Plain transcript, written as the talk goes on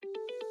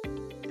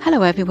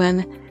Hello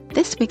everyone,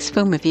 this week's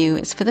film review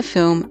is for the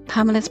film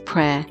Pamela's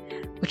Prayer,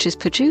 which is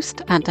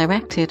produced and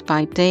directed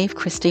by Dave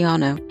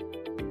Cristiano.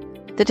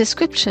 The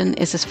description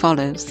is as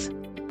follows.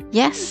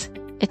 Yes,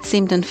 it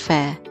seemed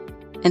unfair,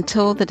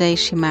 until the day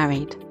she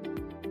married.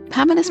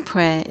 Pamela's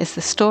Prayer is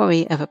the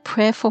story of a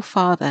prayerful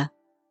father,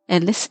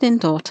 a listening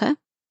daughter,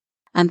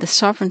 and the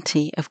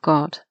sovereignty of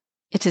God.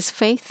 It is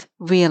faith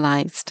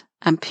realized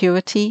and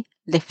purity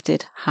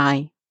lifted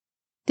high.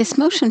 This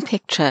motion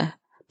picture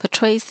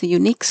portrays the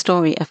unique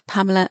story of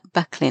Pamela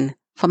Bucklin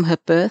from her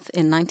birth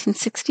in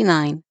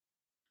 1969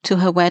 to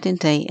her wedding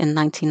day in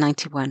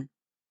 1991.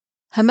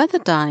 Her mother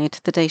died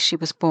the day she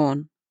was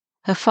born.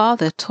 Her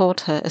father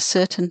taught her a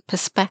certain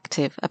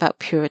perspective about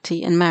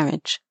purity in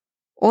marriage.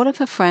 All of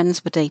her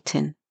friends were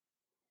dating.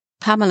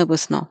 Pamela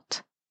was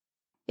not.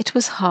 It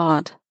was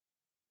hard.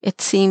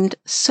 It seemed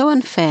so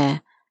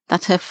unfair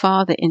that her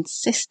father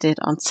insisted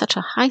on such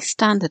a high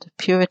standard of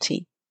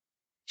purity.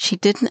 She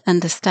didn't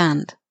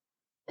understand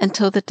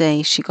until the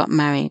day she got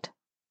married.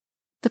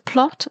 The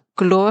plot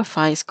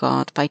glorifies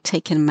God by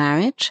taking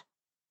marriage,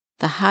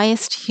 the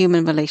highest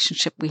human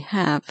relationship we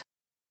have,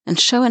 and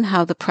showing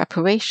how the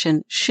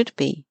preparation should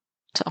be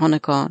to honor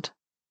God.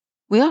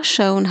 We are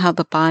shown how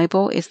the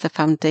Bible is the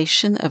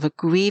foundation of a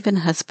grieving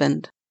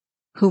husband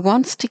who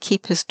wants to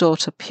keep his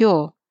daughter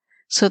pure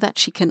so that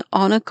she can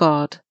honor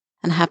God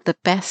and have the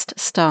best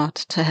start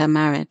to her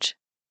marriage.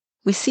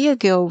 We see a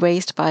girl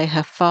raised by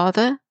her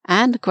father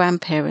and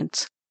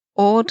grandparents,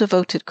 all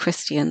devoted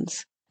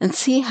Christians, and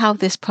see how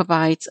this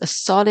provides a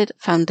solid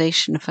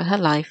foundation for her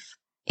life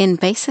in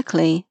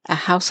basically a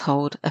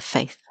household of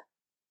faith.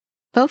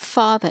 Both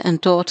father and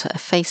daughter are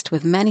faced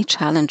with many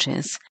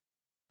challenges,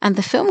 and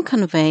the film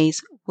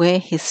conveys where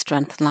his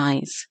strength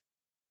lies.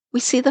 We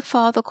see the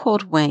father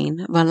called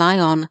Wayne rely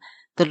on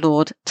the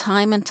Lord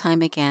time and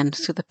time again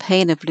through the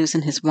pain of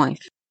losing his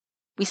wife.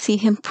 We see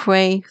him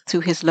pray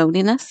through his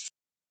loneliness,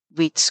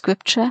 read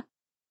scripture,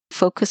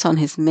 focus on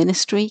his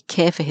ministry,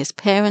 care for his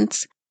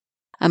parents,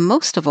 and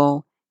most of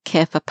all,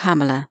 care for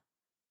Pamela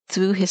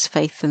through his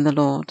faith in the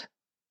Lord.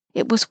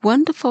 It was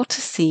wonderful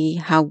to see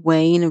how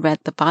Wayne read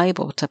the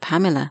Bible to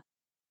Pamela.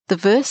 The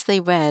verse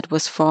they read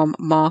was from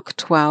Mark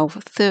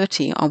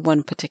 12:30 on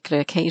one particular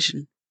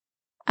occasion.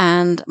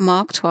 And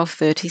Mark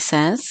 12:30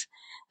 says,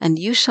 "And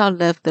you shall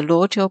love the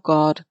Lord your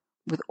God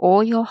with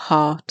all your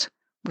heart,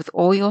 with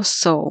all your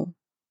soul,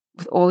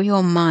 with all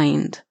your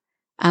mind,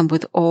 and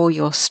with all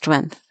your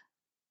strength.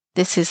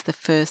 This is the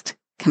first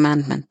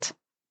commandment."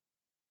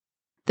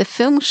 The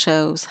film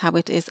shows how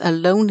it is a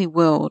lonely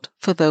world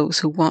for those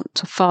who want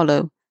to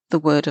follow the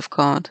Word of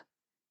God.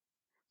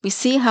 We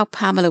see how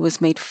Pamela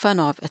was made fun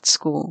of at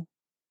school.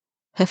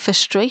 Her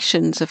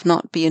frustrations of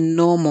not being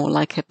normal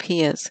like her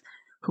peers,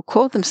 who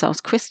called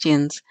themselves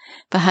Christians,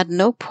 but had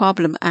no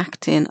problem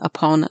acting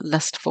upon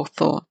lustful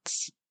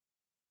thoughts.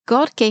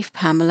 God gave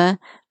Pamela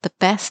the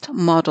best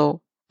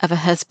model of a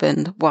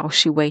husband while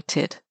she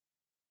waited.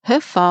 Her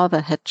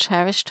father had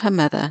cherished her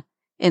mother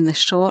in the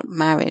short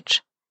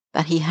marriage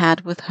that he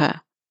had with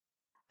her,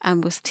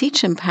 and was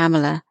teaching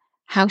Pamela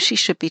how she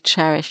should be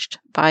cherished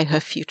by her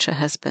future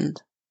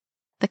husband.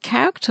 The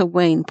character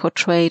Wayne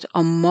portrayed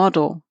a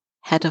model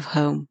head of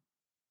home.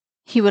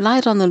 He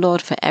relied on the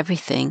Lord for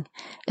everything,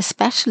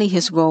 especially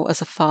his role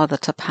as a father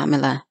to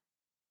Pamela.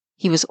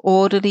 He was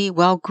orderly,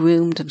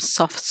 well-groomed, and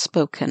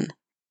soft-spoken.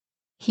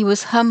 He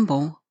was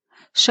humble,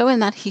 showing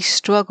that he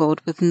struggled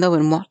with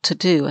knowing what to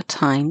do at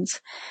times,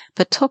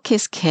 but took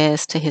his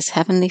cares to his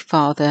heavenly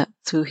Father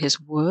through his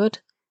word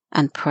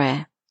and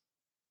prayer.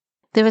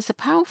 There is a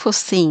powerful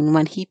scene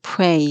when he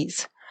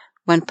prays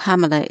when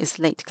Pamela is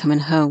late coming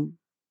home.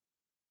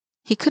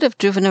 He could have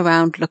driven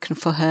around looking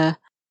for her,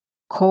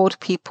 called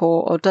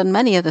people, or done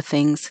many other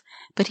things,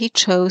 but he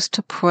chose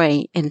to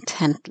pray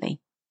intently.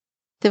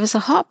 There is a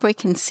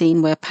heartbreaking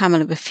scene where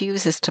Pamela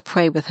refuses to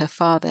pray with her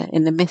father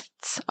in the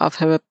midst of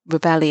her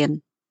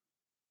rebellion.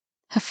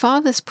 Her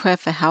father's prayer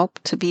for help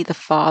to be the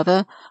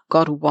father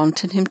God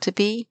wanted him to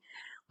be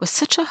was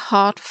such a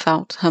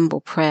heartfelt,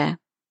 humble prayer.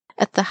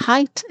 At the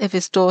height of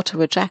his daughter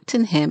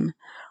rejecting him,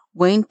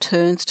 Wayne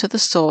turns to the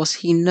source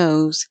he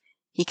knows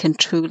he can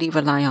truly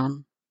rely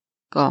on,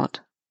 God.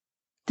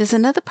 There's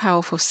another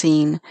powerful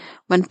scene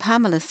when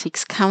Pamela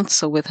seeks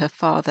counsel with her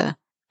father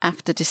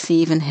after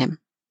deceiving him.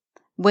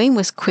 Wayne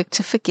was quick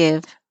to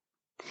forgive.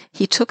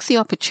 He took the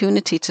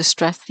opportunity to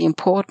stress the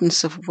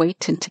importance of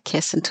waiting to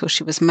kiss until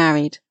she was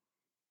married.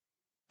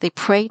 They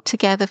prayed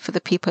together for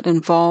the people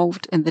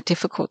involved in the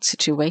difficult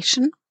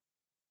situation.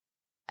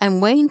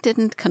 And Wayne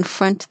didn't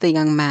confront the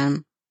young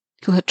man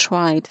who had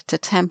tried to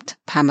tempt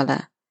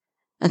Pamela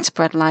and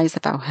spread lies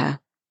about her.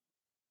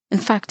 In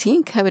fact, he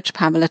encouraged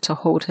Pamela to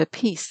hold her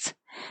peace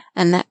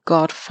and let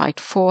God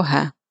fight for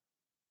her,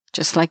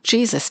 just like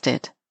Jesus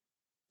did,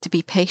 to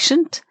be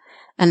patient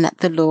and let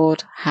the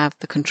Lord have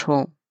the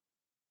control.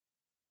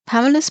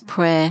 Pamela's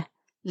prayer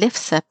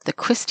lifts up the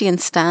Christian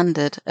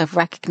standard of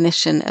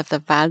recognition of the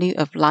value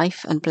of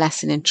life and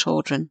blessing in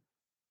children.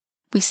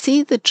 We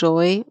see the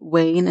joy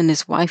Wayne and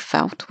his wife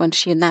felt when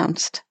she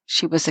announced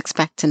she was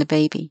expecting a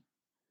baby.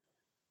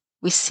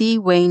 We see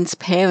Wayne's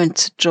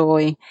parents'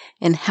 joy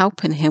in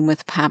helping him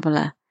with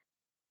Pamela.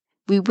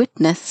 We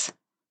witness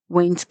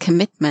Wayne's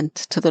commitment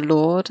to the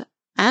Lord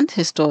and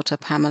his daughter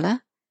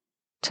Pamela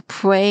to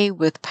pray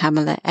with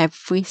Pamela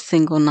every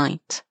single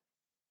night.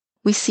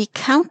 We see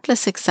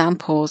countless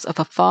examples of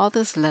a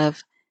father's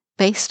love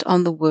based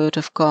on the Word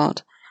of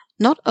God,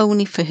 not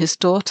only for his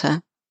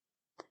daughter,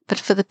 but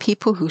for the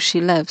people who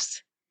she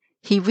loves.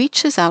 He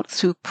reaches out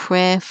through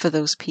prayer for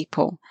those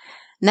people,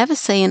 never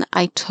saying,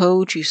 "I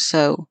told you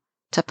so,"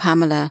 to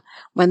Pamela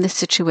when the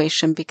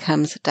situation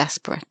becomes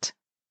desperate.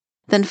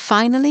 Then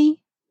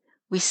finally,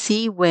 we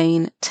see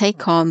Wayne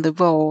take on the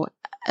role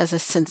as a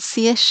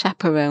sincere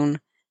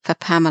chaperone for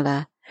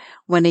Pamela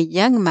when a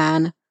young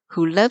man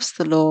who loves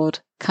the Lord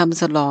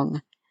comes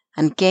along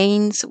and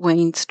gains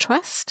Wayne's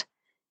trust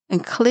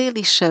and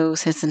clearly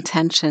shows his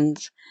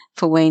intentions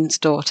for Wayne's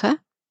daughter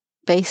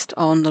based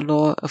on the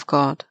law of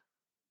God.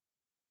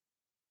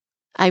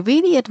 I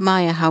really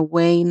admire how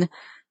Wayne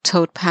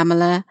told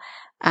Pamela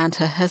and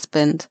her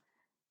husband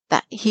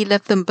that he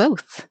loved them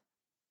both.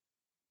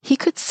 He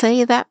could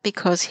say that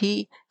because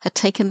he had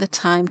taken the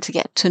time to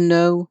get to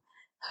know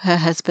her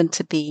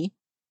husband-to-be,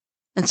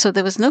 and so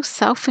there was no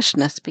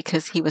selfishness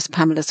because he was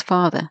Pamela's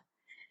father.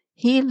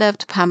 He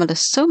loved Pamela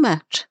so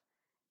much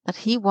that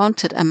he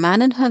wanted a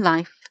man in her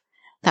life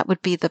that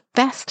would be the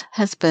best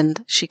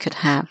husband she could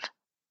have.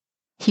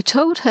 He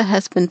told her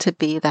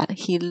husband-to-be that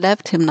he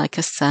loved him like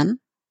a son,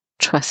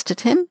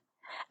 trusted him,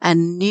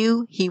 and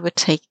knew he would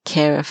take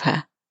care of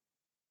her.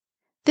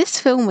 This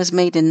film was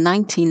made in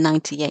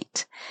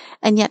 1998,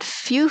 and yet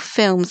few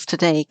films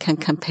today can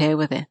compare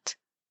with it.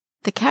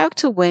 The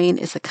character Wayne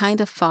is the kind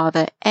of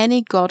father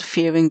any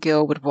God-fearing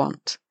girl would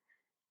want,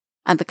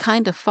 and the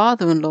kind of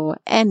father-in-law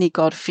any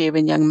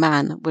God-fearing young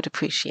man would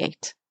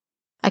appreciate.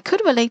 I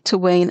could relate to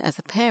Wayne as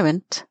a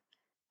parent,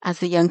 as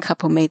the young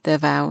couple made their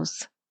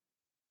vows.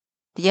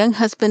 The young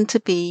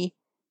husband-to-be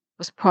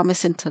was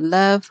promising to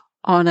love,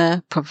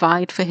 honor,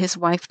 provide for his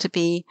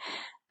wife-to-be,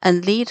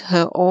 and lead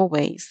her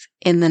always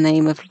in the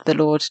name of the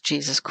Lord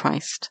Jesus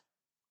Christ.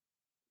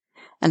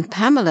 And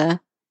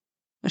Pamela,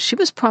 she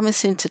was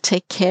promising to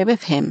take care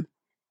of him,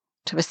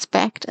 to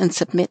respect and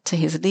submit to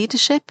his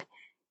leadership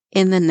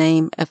in the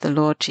name of the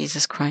Lord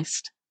Jesus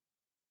Christ.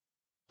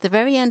 The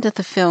very end of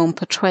the film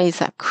portrays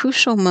that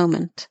crucial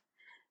moment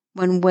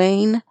when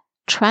Wayne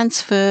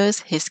transfers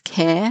his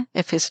care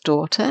of his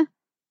daughter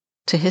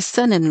to his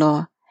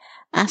son-in-law,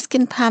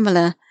 asking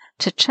Pamela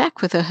to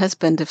check with her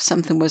husband if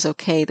something was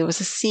okay. There was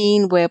a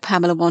scene where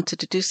Pamela wanted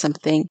to do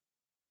something,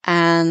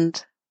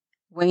 and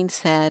Wayne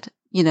said,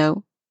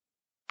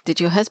 "Did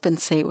your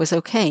husband say it was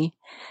okay?"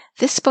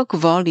 This spoke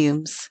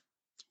volumes,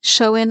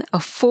 showing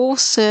a full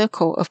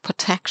circle of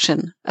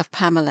protection of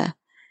Pamela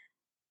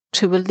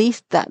to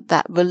release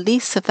that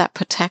release of that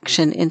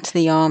protection into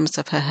the arms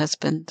of her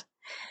husband.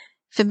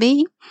 For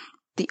me,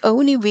 the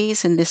only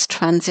reason this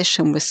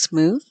transition was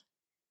smooth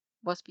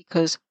was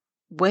because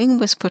Wayne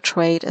was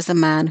portrayed as a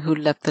man who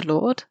loved the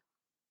Lord,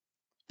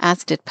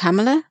 as did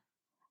Pamela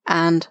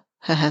and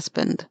her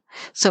husband.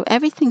 So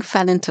everything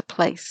fell into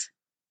place,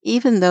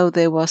 even though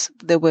there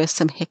were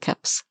some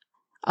hiccups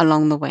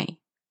along the way.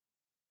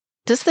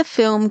 Does the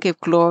film give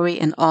glory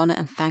and honor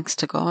and thanks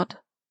to God?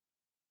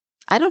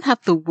 I don't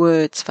have the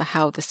words for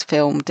how this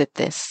film did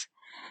this.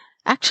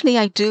 Actually,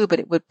 I do, but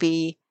it would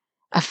be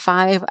a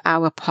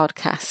 5-hour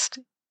podcast.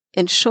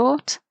 In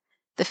short,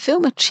 the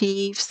film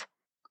achieves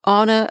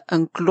honor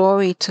and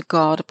glory to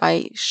God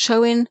by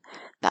showing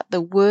that the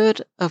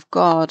Word of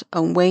God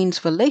and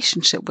Wayne's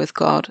relationship with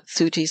God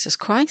through Jesus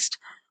Christ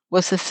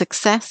was a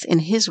success in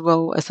his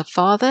role as a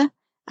father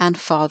and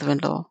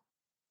father-in-law.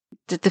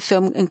 Did the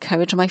film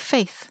encourage my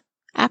faith?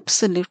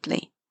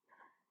 Absolutely.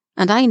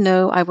 And I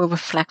know I will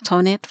reflect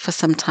on it for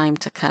some time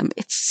to come.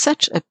 It's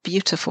such a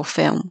beautiful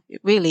film.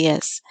 It really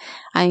is.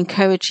 I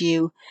encourage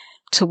you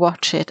to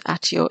watch it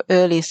at your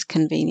earliest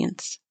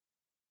convenience.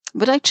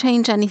 Would I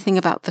change anything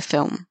about the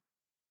film?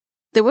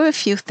 There were a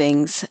few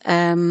things.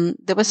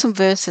 There were some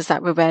verses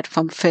that were read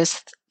from 1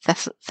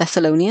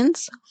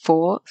 Thessalonians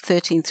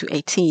 4:13 through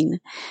 18,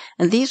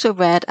 and these were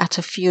read at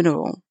a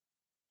funeral,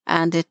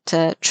 and it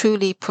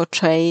truly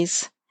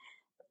portrays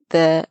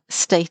the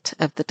state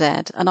of the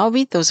dead. And I'll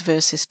read those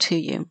verses to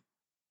you.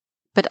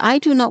 "But I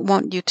do not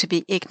want you to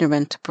be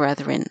ignorant,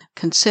 brethren,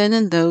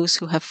 concerning those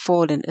who have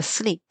fallen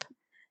asleep,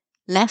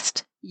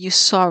 lest you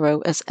sorrow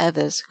as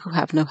others who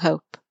have no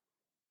hope.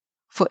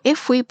 For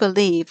if we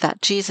believe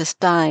that Jesus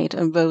died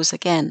and rose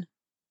again,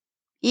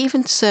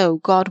 even so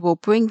God will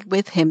bring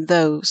with him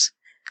those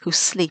who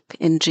sleep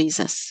in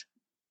Jesus.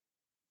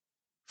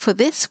 For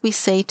this we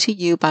say to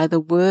you by the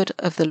word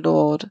of the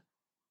Lord,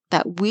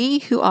 that we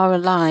who are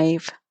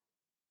alive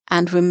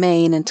and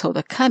remain until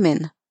the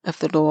coming of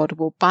the Lord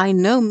will by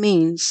no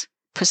means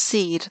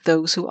precede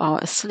those who are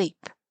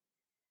asleep.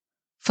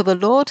 For the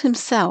Lord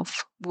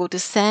himself will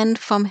descend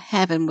from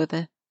heaven with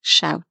a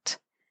shout,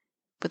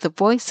 with the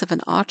voice of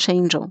an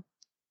archangel,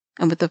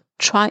 and with the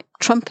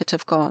trumpet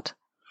of God,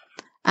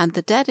 and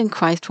the dead in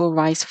Christ will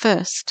rise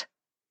first.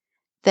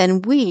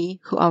 Then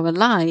we who are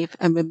alive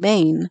and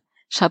remain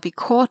shall be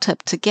caught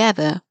up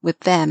together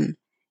with them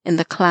in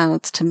the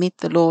clouds to meet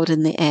the Lord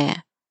in the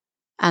air.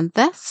 And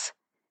thus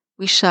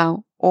we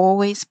shall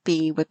always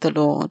be with the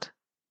Lord.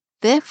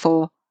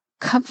 Therefore,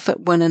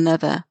 comfort one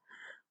another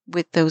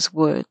with those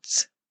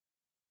words.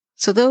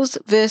 So those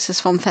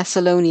verses from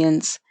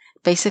Thessalonians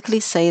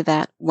basically say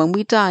that when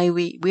we die,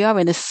 we are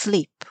in a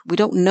sleep. We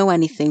don't know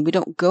anything. We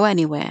don't go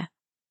anywhere.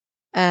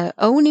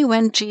 Only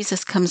when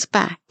Jesus comes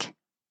back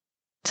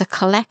to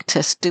collect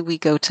us do we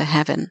go to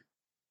heaven.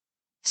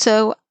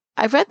 So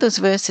I read those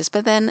verses,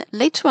 but then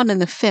later on in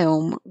the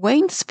film,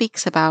 Wayne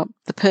speaks about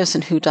the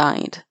person who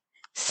died,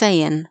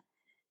 saying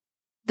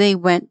they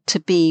went to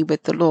be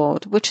with the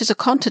Lord, which is a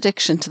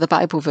contradiction to the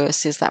Bible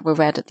verses that were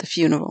read at the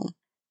funeral.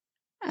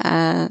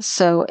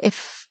 So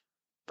if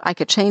I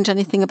could change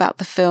anything about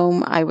the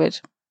film, I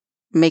would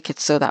make it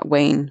so that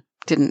Wayne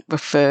didn't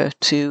refer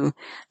to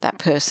that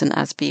person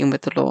as being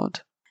with the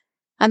Lord.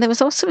 And there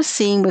was also a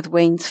scene with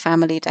Wayne's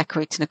family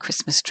decorating a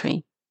Christmas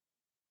tree.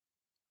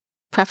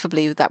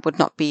 Preferably that would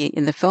not be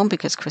in the film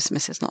because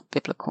Christmas is not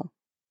biblical.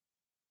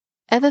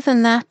 Other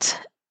than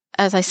that,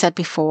 as I said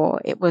before,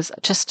 it was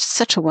just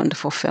such a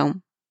wonderful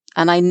film.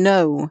 And I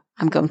know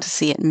I'm going to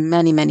see it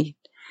many, many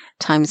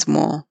times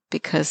more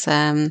because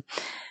there's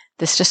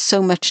just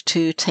so much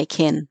to take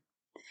in.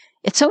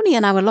 It's only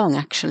an hour long,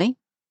 actually.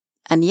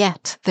 And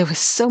yet there was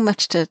so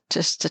much to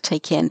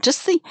take in.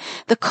 Just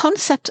the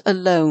concept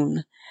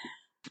alone,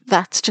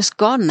 that's just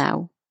gone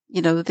now.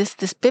 You know,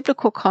 this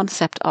biblical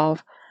concept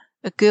of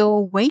a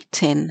girl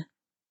waiting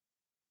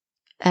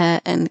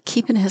and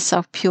keeping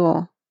herself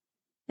pure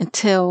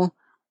until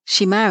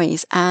she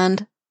marries,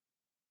 and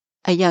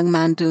a young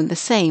man doing the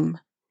same.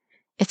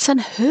 It's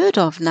unheard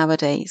of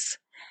nowadays.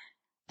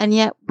 And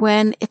yet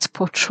when it's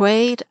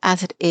portrayed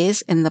as it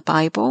is in the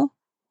Bible,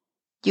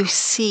 you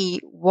see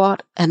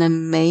what an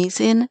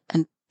amazing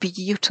and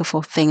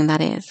beautiful thing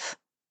that is.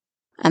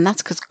 And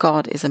that's because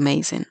God is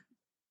amazing.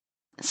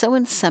 So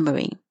in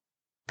summary,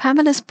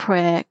 Pamela's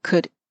Prayer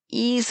could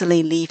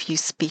easily leave you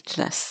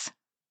speechless,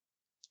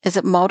 as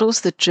it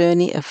models the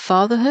journey of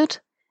fatherhood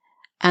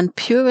and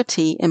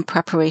purity in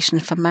preparation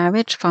for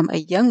marriage from a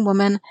young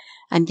woman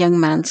and young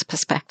man's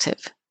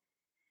perspective.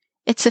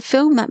 It's a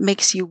film that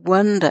makes you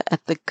wonder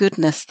at the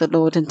goodness the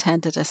Lord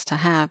intended us to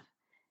have,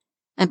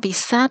 and be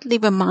sadly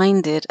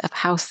reminded of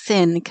how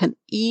sin can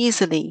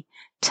easily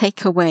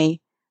take away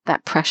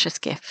that precious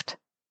gift.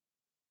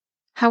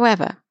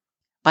 However,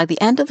 by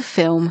the end of the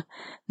film,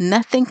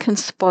 nothing can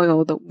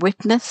spoil the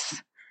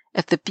witness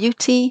of the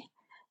beauty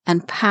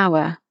and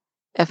power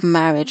of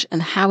marriage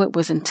and how it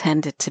was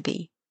intended to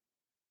be.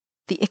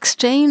 The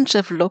exchange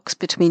of looks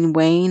between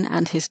Wayne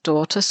and his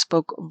daughter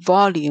spoke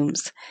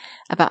volumes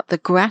about the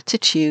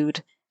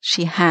gratitude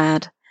she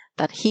had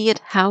that he had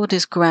held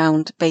his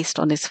ground based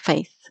on his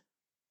faith,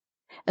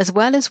 as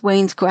well as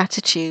Wayne's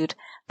gratitude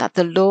that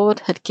the Lord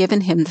had given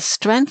him the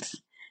strength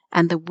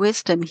and the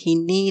wisdom he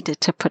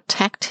needed to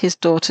protect his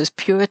daughter's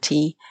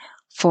purity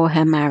for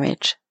her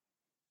marriage.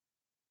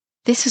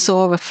 This is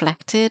all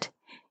reflected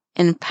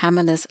in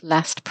Pamela's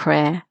last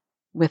prayer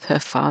with her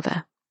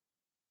father.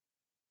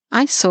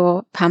 I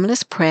saw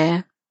Pamela's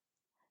Prayer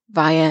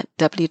via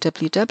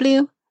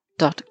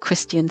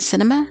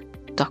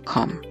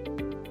www.christiancinema.com.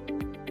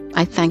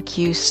 I thank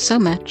you so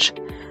much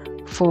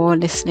for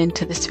listening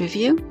to this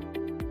review.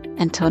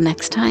 Until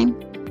next time,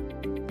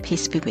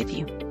 peace be with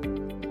you.